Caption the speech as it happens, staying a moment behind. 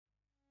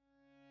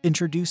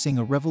Introducing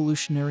a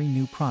revolutionary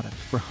new product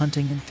for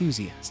hunting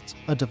enthusiasts,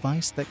 a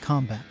device that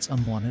combats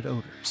unwanted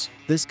odors.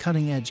 This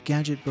cutting-edge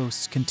gadget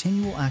boasts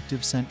continual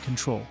active scent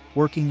control,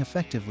 working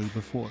effectively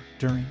before,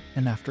 during,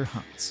 and after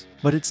hunts.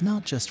 But it's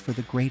not just for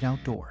the great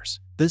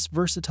outdoors. This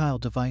versatile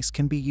device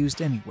can be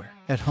used anywhere,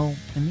 at home,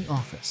 in the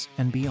office,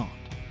 and beyond.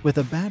 With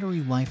a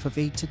battery life of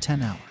 8 to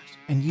 10 hours,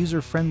 and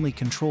user-friendly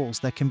controls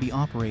that can be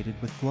operated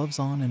with gloves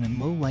on and in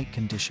low-light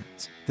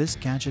conditions, this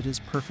gadget is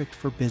perfect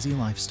for busy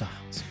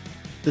lifestyles.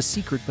 The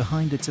secret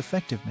behind its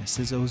effectiveness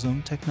is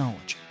ozone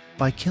technology.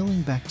 By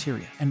killing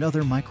bacteria and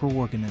other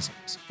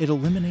microorganisms, it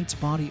eliminates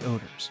body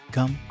odors,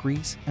 gum,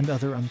 grease, and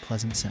other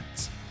unpleasant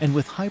scents. And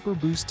with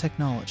HyperBoost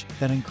technology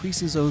that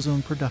increases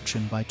ozone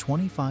production by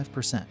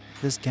 25%,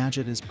 this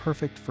gadget is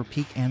perfect for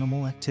peak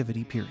animal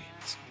activity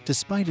periods.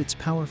 Despite its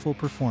powerful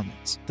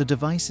performance, the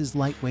device is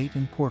lightweight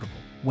and portable,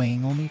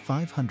 weighing only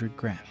 500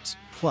 grams.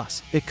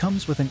 Plus, it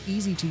comes with an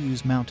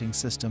easy-to-use mounting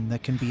system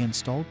that can be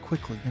installed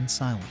quickly and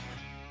silently.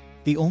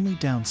 The only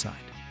downside,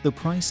 the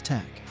price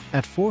tag.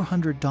 At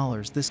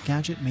 $400, this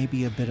gadget may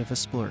be a bit of a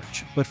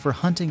splurge, but for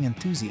hunting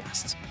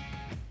enthusiasts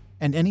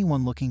and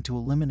anyone looking to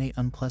eliminate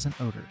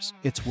unpleasant odors,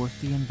 it's worth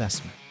the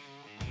investment.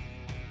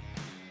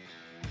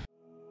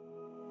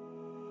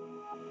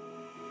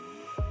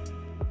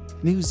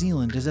 New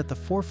Zealand is at the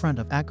forefront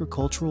of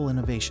agricultural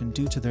innovation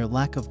due to their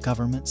lack of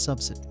government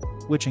subsidy,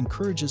 which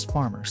encourages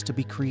farmers to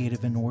be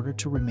creative in order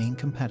to remain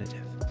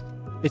competitive.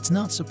 It's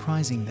not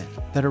surprising then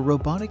that a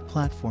robotic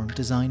platform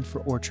designed for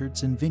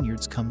orchards and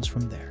vineyards comes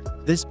from there.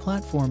 This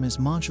platform is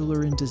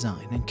modular in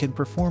design and can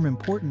perform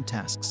important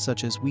tasks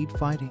such as weed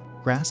fighting,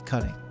 grass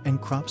cutting, and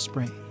crop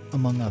spraying,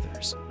 among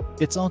others.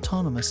 Its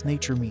autonomous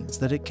nature means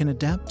that it can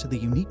adapt to the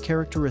unique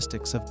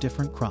characteristics of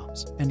different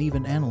crops and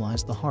even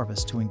analyze the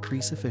harvest to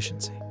increase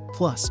efficiency.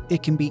 Plus,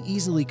 it can be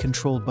easily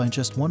controlled by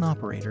just one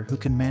operator who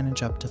can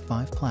manage up to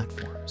 5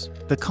 platforms.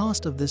 The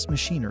cost of this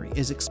machinery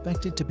is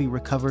expected to be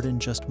recovered in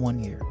just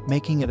 1 year,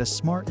 making it a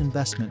smart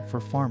investment for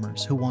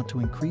farmers who want to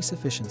increase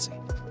efficiency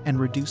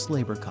and reduce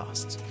labor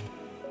costs.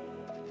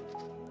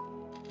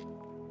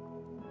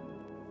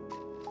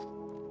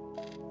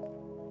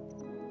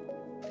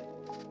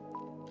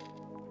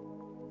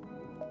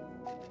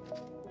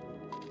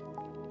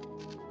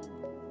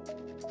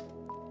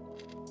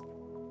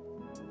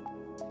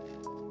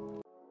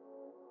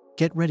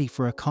 Get ready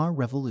for a car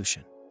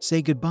revolution.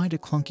 Say goodbye to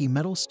clunky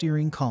metal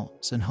steering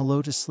columns and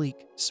hello to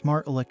sleek,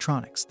 smart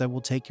electronics that will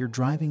take your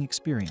driving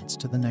experience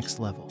to the next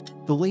level.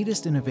 The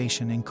latest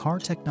innovation in car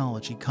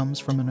technology comes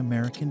from an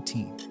American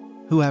team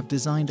who have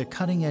designed a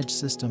cutting-edge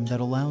system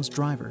that allows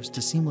drivers to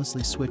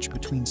seamlessly switch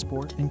between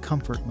sport and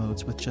comfort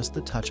modes with just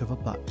the touch of a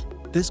button.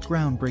 This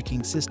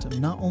groundbreaking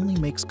system not only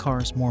makes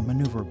cars more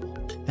maneuverable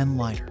and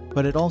lighter,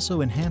 but it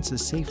also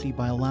enhances safety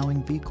by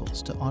allowing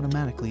vehicles to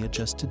automatically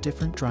adjust to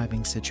different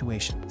driving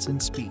situations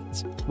and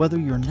speeds. Whether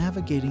you're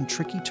navigating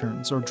tricky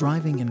turns or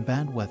driving in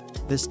bad weather,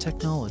 this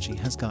technology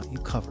has got you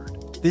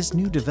covered. This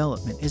new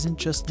development isn't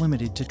just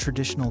limited to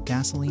traditional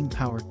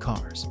gasoline-powered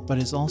cars, but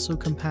is also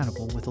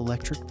compatible with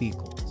electric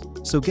vehicles.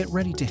 So get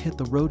ready to hit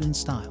the road in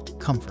style,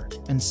 comfort,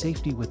 and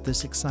safety with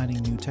this exciting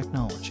new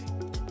technology.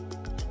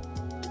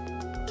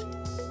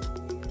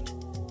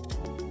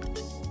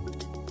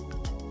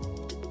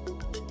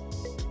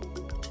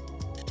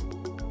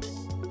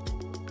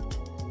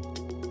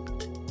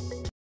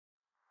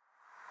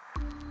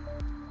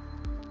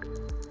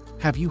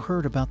 Have you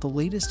heard about the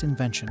latest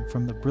invention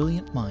from the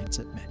brilliant minds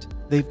at MIT?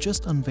 They've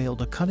just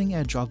unveiled a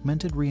cutting-edge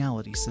augmented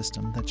reality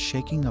system that's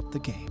shaking up the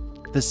game.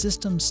 The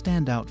system's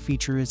standout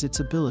feature is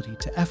its ability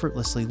to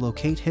effortlessly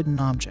locate hidden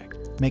objects,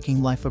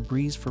 making life a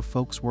breeze for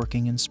folks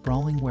working in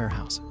sprawling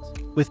warehouses.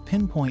 With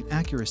pinpoint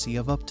accuracy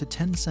of up to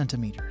 10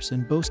 centimeters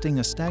and boasting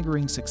a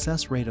staggering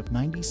success rate of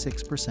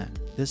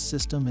 96%, this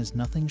system is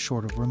nothing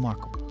short of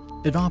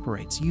remarkable. It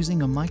operates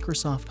using a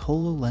Microsoft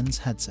HoloLens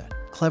headset,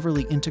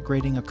 cleverly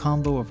integrating a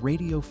combo of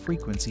radio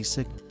frequency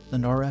signals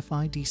and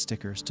RFID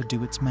stickers to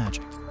do its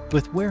magic.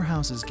 With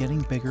warehouses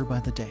getting bigger by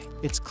the day,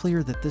 it's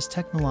clear that this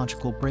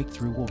technological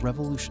breakthrough will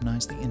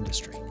revolutionize the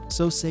industry.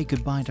 So say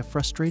goodbye to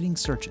frustrating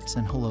searches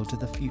and hello to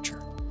the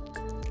future.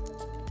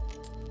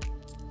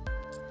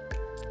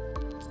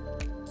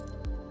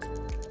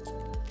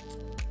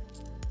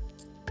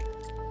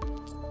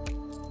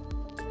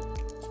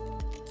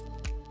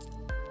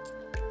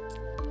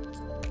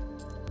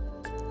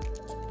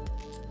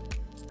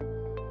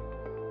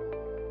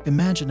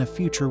 Imagine a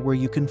future where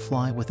you can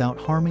fly without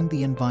harming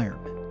the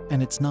environment,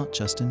 and it's not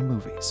just in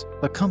movies.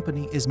 A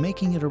company is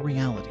making it a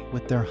reality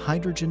with their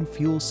hydrogen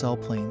fuel cell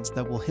planes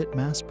that will hit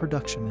mass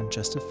production in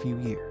just a few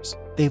years.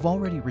 They've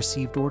already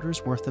received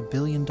orders worth $1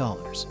 billion,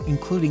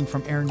 including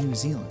from Air New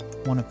Zealand,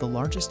 one of the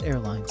largest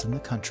airlines in the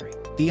country.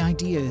 The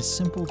idea is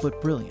simple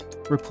but brilliant.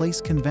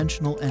 Replace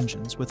conventional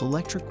engines with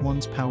electric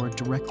ones powered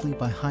directly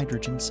by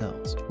hydrogen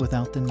cells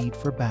without the need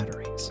for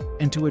batteries.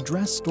 And to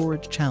address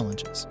storage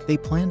challenges, they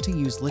plan to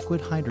use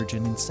liquid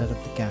hydrogen instead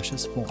of the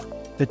gaseous form.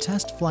 The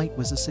test flight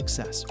was a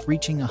success,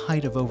 reaching a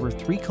height of over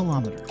 3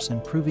 kilometers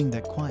and proving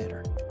that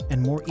quieter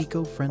and more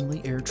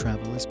eco-friendly air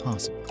travel is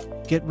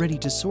possible. Get ready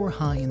to soar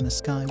high in the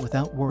sky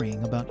without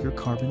worrying about your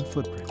carbon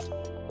footprint.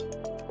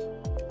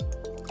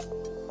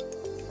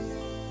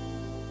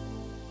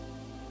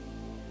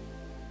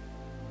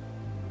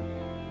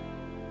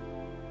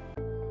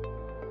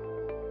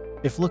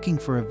 If looking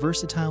for a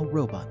versatile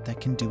robot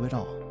that can do it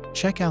all,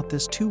 check out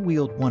this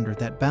two-wheeled wonder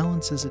that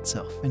balances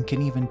itself and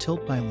can even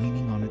tilt by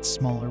leaning on its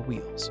smaller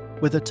wheels.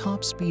 With a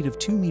top speed of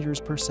 2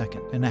 meters per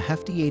second and a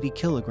hefty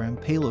 80-kilogram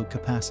payload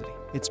capacity,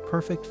 it's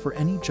perfect for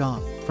any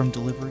job, from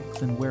delivery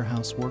and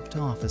warehouse work to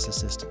office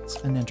assistance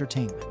and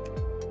entertainment.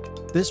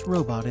 This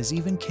robot is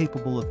even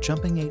capable of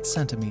jumping 8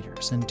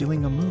 centimeters and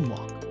doing a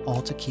moonwalk,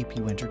 all to keep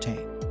you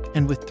entertained.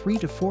 And with 3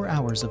 to 4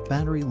 hours of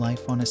battery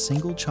life on a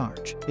single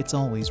charge, it's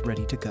always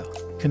ready to go.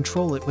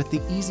 Control it with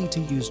the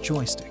easy-to-use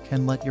joystick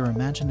and let your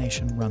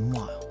imagination run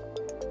wild.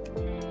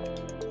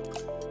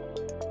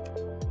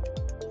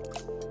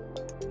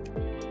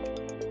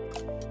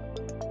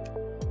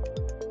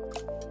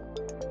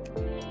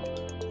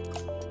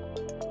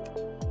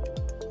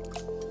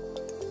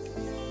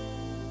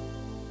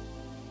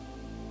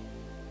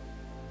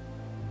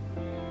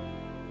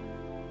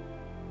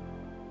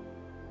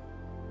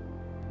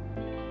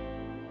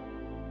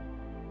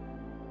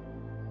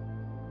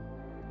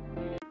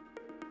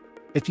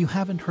 If you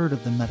haven't heard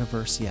of the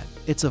metaverse yet,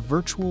 it's a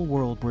virtual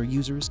world where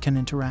users can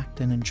interact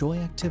and enjoy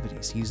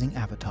activities using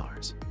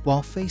avatars.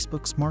 While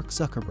Facebook's Mark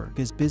Zuckerberg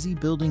is busy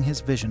building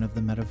his vision of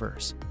the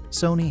metaverse,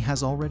 Sony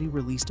has already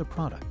released a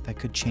product that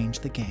could change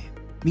the game.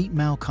 Meet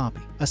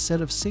Copy, a set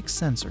of 6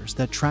 sensors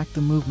that track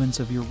the movements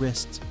of your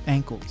wrists,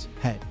 ankles,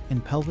 head,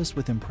 and pelvis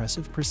with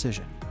impressive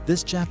precision.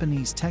 This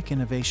Japanese tech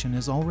innovation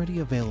is already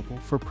available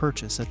for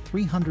purchase at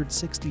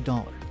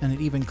 $360, and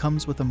it even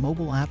comes with a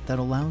mobile app that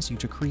allows you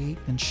to create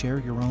and share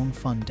your own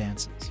fun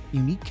dances,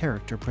 unique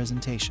character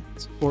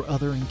presentations, or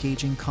other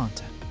engaging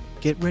content.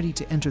 Get ready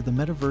to enter the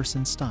metaverse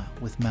in style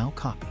with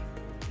Copy.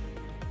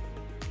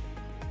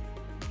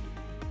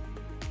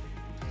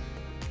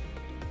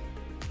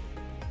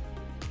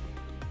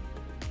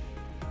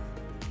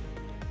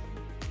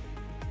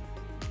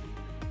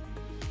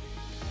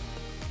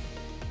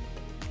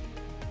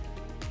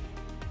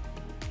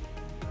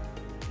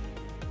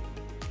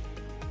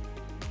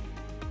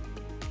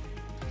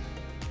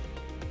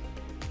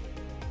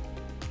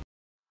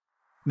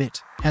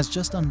 MIT has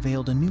just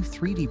unveiled a new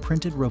 3D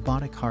printed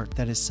robotic heart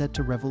that is set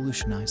to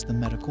revolutionize the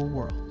medical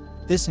world.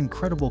 This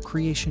incredible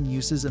creation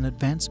uses an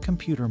advanced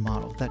computer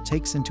model that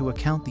takes into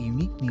account the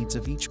unique needs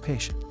of each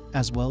patient,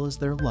 as well as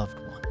their loved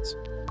ones.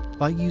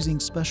 By using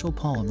special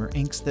polymer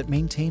inks that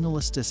maintain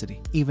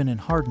elasticity, even in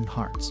hardened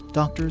hearts,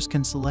 doctors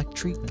can select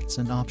treatments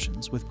and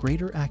options with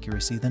greater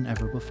accuracy than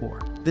ever before.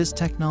 This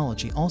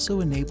technology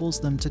also enables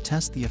them to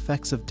test the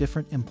effects of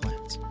different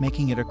implants,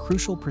 making it a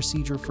crucial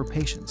procedure for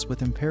patients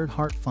with impaired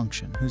heart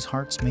function whose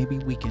hearts may be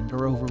weakened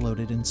or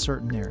overloaded in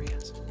certain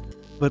areas.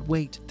 But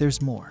wait,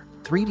 there's more.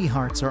 3D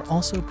hearts are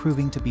also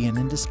proving to be an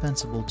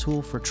indispensable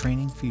tool for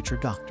training future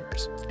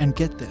doctors. And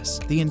get this,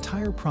 the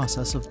entire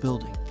process of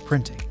building,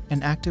 printing,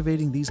 and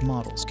activating these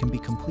models can be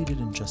completed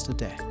in just a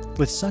day.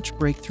 With such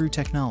breakthrough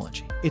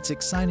technology, it's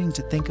exciting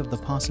to think of the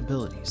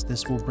possibilities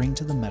this will bring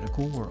to the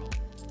medical world.